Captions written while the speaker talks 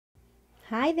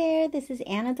Hi there, this is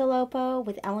Anna Dolopo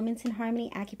with Elements in Harmony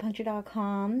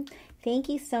Acupuncture.com. Thank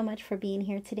you so much for being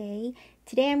here today.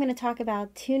 Today I'm going to talk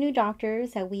about two new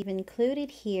doctors that we've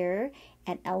included here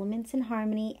at Elements in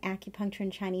Harmony Acupuncture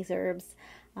and Chinese Herbs.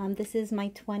 This is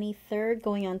my 23rd,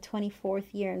 going on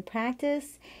 24th year in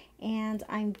practice, and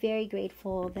I'm very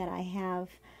grateful that I have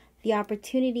the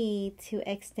opportunity to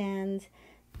extend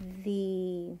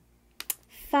the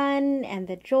fun and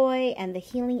the joy and the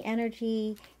healing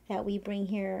energy that we bring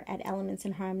here at Elements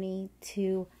in Harmony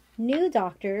to new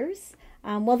doctors.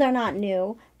 Well, they're not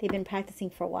new. They've been practicing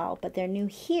for a while, but they're new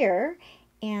here,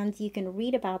 and you can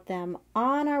read about them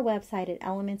on our website at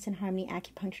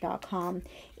elementsinharmonyacupuncture.com.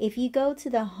 If you go to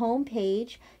the home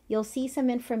page, you'll see some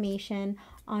information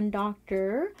on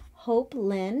Dr. Hope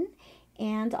Lin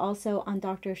and also on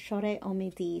Dr. Shohreh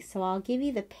Omidi. So I'll give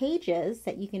you the pages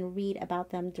that you can read about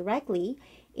them directly.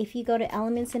 If you go to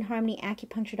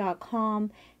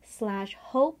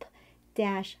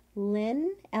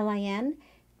elementsinharmonyacupuncture.com/hope-lin,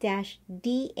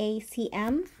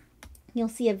 LIN-DACM, you'll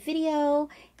see a video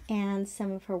and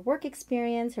some of her work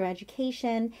experience, her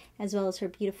education, as well as her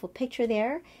beautiful picture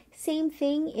there. Same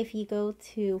thing if you go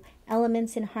to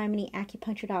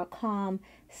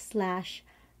elementsinharmonyacupuncture.com//Shohreh,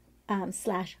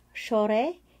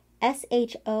 SHOREH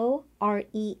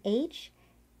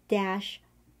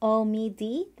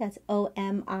 -Omidi, that's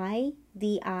OMIDI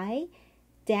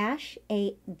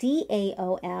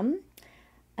 -DAOM.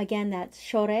 Again, that's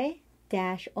Shohreh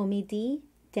Omidi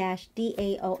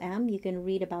DAOM. You can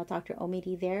read about Dr.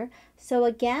 Omidi there. So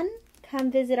again,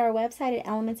 come visit our website at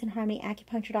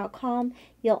elementsinharmonyacupuncture.com.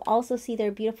 You'll also see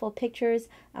their beautiful pictures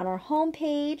on our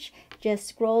homepage. Just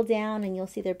scroll down and you'll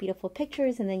see their beautiful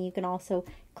pictures, and then you can also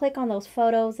click on those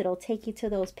photos. It'll take you to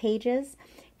those pages.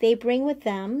 They bring with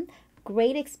them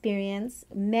great experience,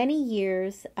 many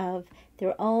years of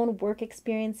their own work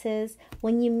experiences.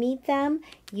 When you meet them,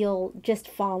 you'll just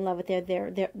fall in love with them.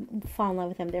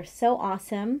 They're so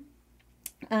awesome.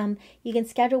 You can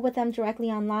schedule with them directly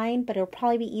online, but it'll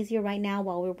probably be easier right now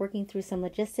while we're working through some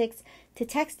logistics to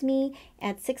text me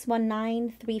at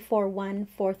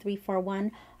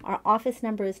 619-341-4341. Our office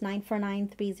number is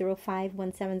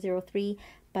 949-305-1703,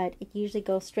 but it usually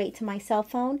goes straight to my cell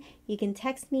phone. You can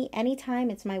text me anytime.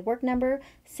 It's my work number,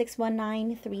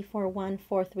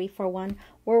 619-341-4341.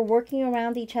 We're working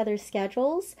around each other's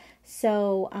schedules,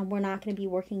 so we're not going to be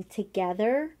working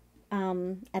together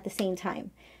at the same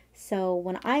time. So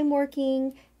when I'm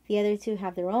working, the other two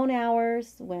have their own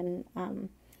hours. When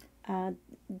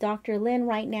Dr. Lin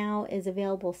right now is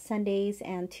available Sundays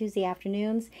and Tuesday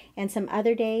afternoons, and some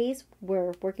other days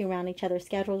we're working around each other's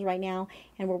schedules right now,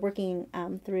 and we're working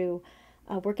through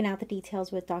working out the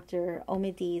details with Dr.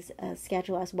 Omidi's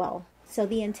schedule as well. So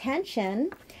the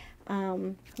intention,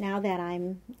 now that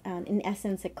I'm in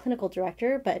essence a clinical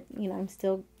director, but I'm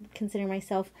still considering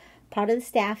myself part of the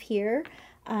staff here,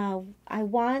 I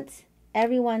want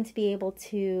everyone to be able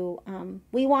to,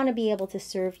 we want to be able to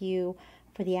serve you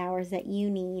for the hours that you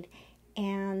need.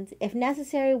 And if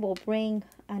necessary, we'll bring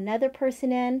another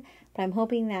person in, but I'm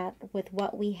hoping that with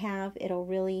what we have, it'll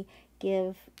really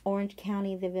give Orange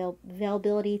County the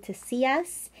availability to see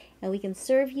us, and we can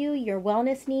serve you your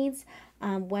wellness needs,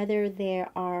 whether there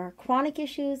are chronic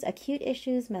issues, acute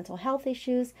issues, mental health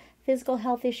issues, physical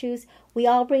health issues. We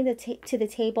all bring to the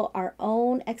table our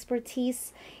own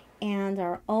expertise and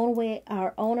our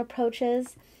own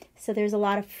approaches. So there's a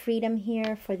lot of freedom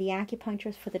here for the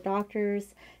acupuncturists, for the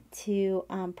doctors to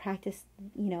practice,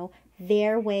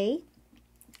 their way.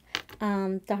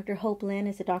 Dr. Hope Lin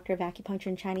is a doctor of acupuncture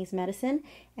and Chinese medicine,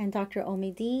 and Dr.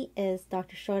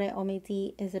 Shohreh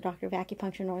Omidi is a doctor of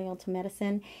acupuncture and oriental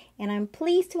medicine. And I'm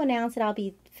pleased to announce that I'll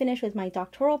be finished with my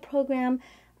doctoral program.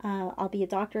 I'll be a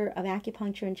doctor of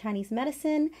acupuncture and Chinese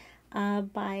medicine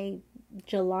by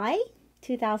July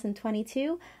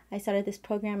 2022. I started this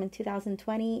program in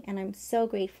 2020, and I'm so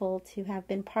grateful to have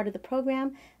been part of the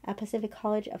program at Pacific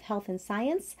College of Health and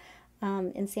Science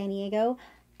in San Diego.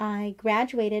 I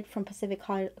graduated from Pacific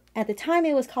College. At the time,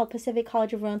 it was called Pacific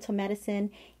College of Oriental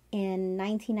Medicine in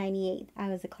 1998. I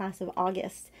was a class of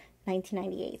August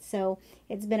 1998. So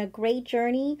it's been a great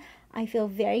journey. I feel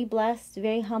very blessed,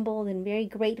 very humbled, and very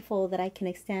grateful that I can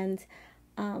extend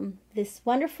this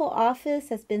wonderful office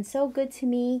that's been so good to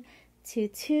me to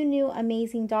two new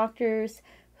amazing doctors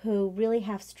who really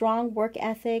have strong work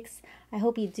ethics. I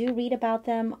hope you do read about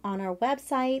them on our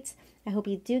website. I hope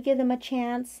you do give them a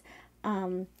chance.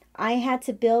 I had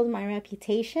to build my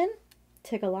reputation. It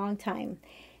took a long time.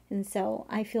 And so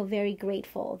I feel very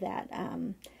grateful that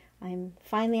I'm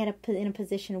finally in a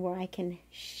position where I can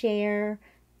share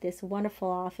this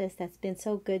wonderful office that's been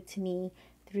so good to me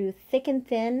through thick and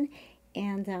thin.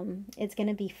 and it's going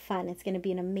to be fun. It's going to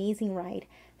be an amazing ride.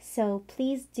 So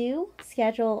please do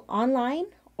schedule online,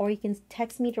 or you can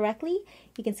text me directly.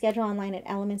 You can schedule online at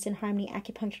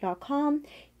elementsinharmonyacupuncture.com.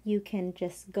 You can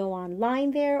just go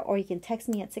online there, or you can text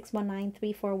me at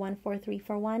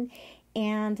 619-341-4341.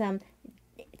 And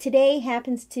today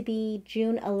happens to be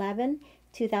June 11,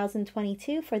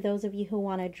 2022, for those of you who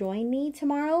want to join me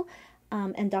tomorrow.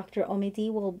 And Dr.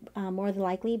 Omidi will more than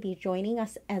likely be joining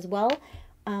us as well.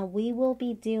 We will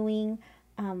be doing,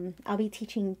 I'll be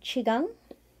teaching Qigong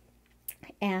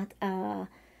at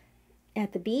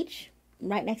the beach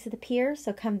right next to the pier.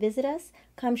 So come visit us.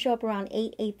 Come show up around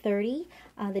 8:30.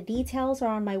 The details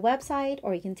are on my website,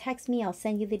 or you can text me. I'll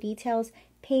send you the details.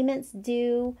 Payments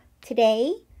due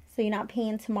today, so you're not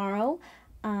paying tomorrow.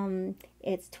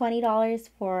 It's $20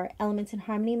 for Elements in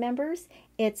Harmony members.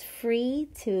 It's free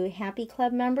to Happy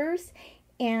Club members,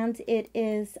 and it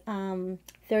is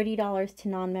 $30 to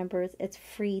non-members. It's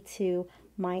free to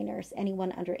minors,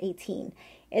 anyone under 18.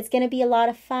 It's going to be a lot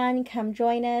of fun. Come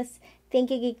join us. Thank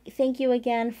you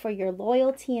again for your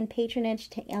loyalty and patronage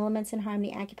to Elements in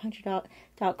Harmony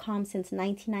Acupuncture.com since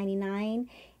 1999.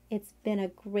 It's been a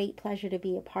great pleasure to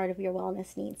be a part of your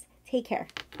wellness needs. Take care.